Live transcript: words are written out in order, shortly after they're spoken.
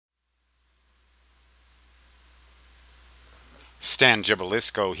Stan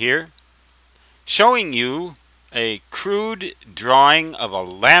Gibilisco here, showing you a crude drawing of a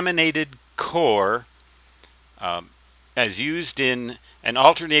laminated core as used in an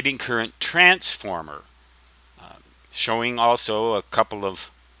alternating current transformer, showing also a couple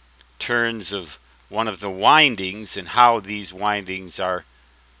of turns of one of the windings and how these windings are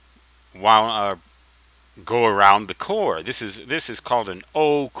go around the core. This is called an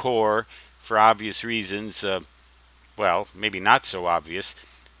O core for obvious reasons. Well, maybe not so obvious.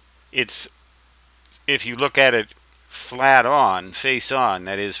 It's, if you look at it flat on, face on,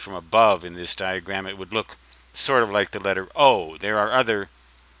 that is from above in this diagram, it would look sort of like the letter O. There are other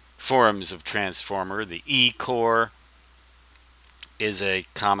forms of transformer. The E core is a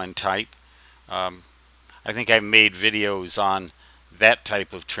common type. I think I've made videos on that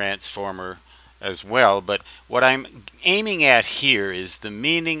type of transformer as well, but what I'm aiming at here is the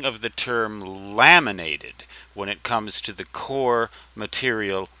meaning of the term laminated when it comes to the core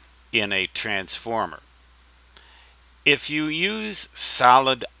material in a transformer. If you use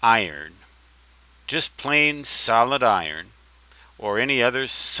solid iron, just plain solid iron, or any other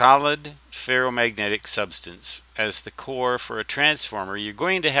solid ferromagnetic substance as the core for a transformer, you're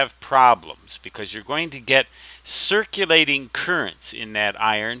going to have problems because you're going to get circulating currents in that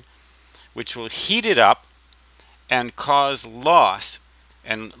iron which will heat it up and cause loss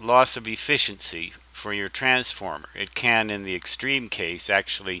of efficiency for your transformer. It can, in the extreme case,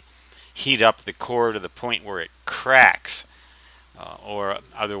 actually heat up the core to the point where it cracks or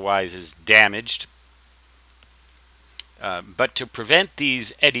otherwise is damaged. But to prevent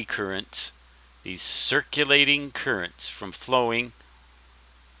these eddy currents, these circulating currents from flowing,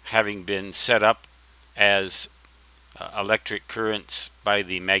 having been set up as electric currents by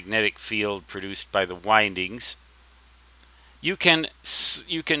the magnetic field produced by the windings, you can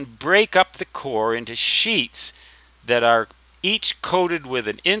break up the core into sheets that are each coated with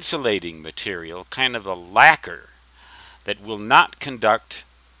an insulating material, kind of a lacquer, that will not conduct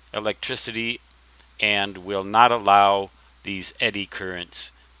electricity and will not allow these eddy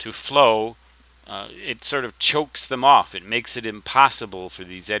currents to flow. It sort of chokes them off. It makes it impossible for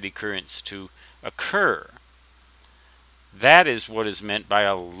these eddy currents to occur. That is what is meant by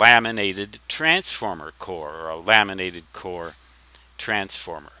a laminated transformer core, or a laminated core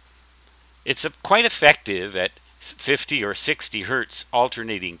transformer. It's quite effective at 50 or 60 hertz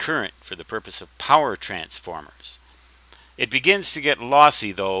alternating current for the purpose of power transformers. It begins to get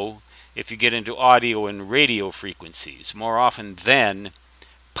lossy, though, if you get into audio and radio frequencies. More often than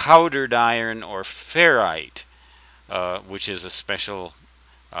powdered iron or ferrite, which is a special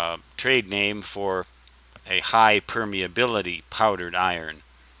trade name for a high permeability powdered iron.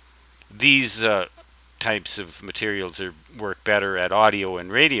 These types of materials work better at audio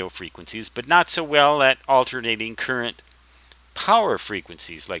and radio frequencies, but not so well at alternating current power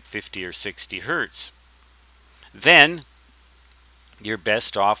frequencies like 50 or 60 hertz. Then you're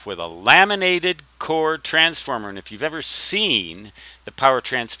best off with a laminated core transformer. And if you've ever seen the power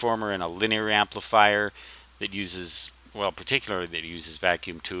transformer in a linear amplifier that uses, well, particularly that uses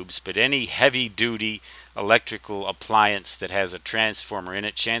vacuum tubes, but any heavy-duty electrical appliance that has a transformer in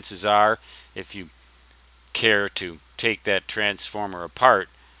it, chances are, if you care to take that transformer apart,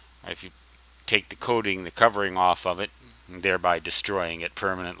 if you take the coating, the covering off of it, thereby destroying it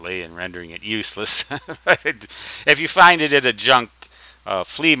permanently and rendering it useless. If you find it at a junk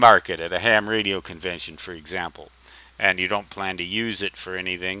flea market, at a ham radio convention, for example, and you don't plan to use it for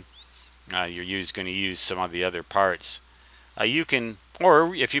anything, you're going to use some of the other parts, you can,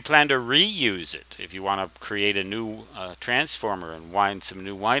 or if you plan to reuse it, if you want to create a new transformer and wind some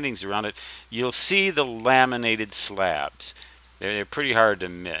new windings around it, you'll see the laminated slabs. They're pretty hard to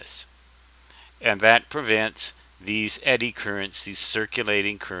miss. And that prevents these eddy currents, these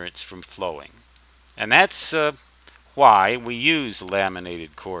circulating currents, from flowing. And that's why we use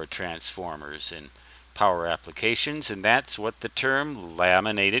laminated core transformers in power applications, and that's what the term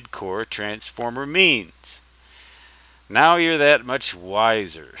laminated core transformer means. Now you're that much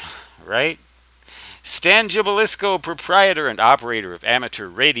wiser, right? Stan Gibilisco, proprietor and operator of amateur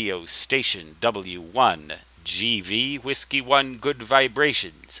radio station W1 GV Whiskey 1 Good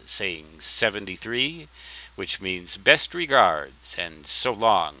Vibrations, saying 73, which means best regards and so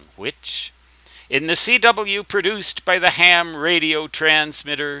long, which in the CW produced by the ham radio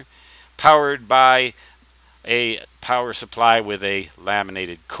transmitter, powered by a power supply with a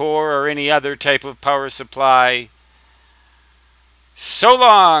laminated core or any other type of power supply, so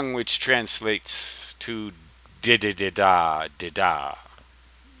long, which translates to dida-dida-dida.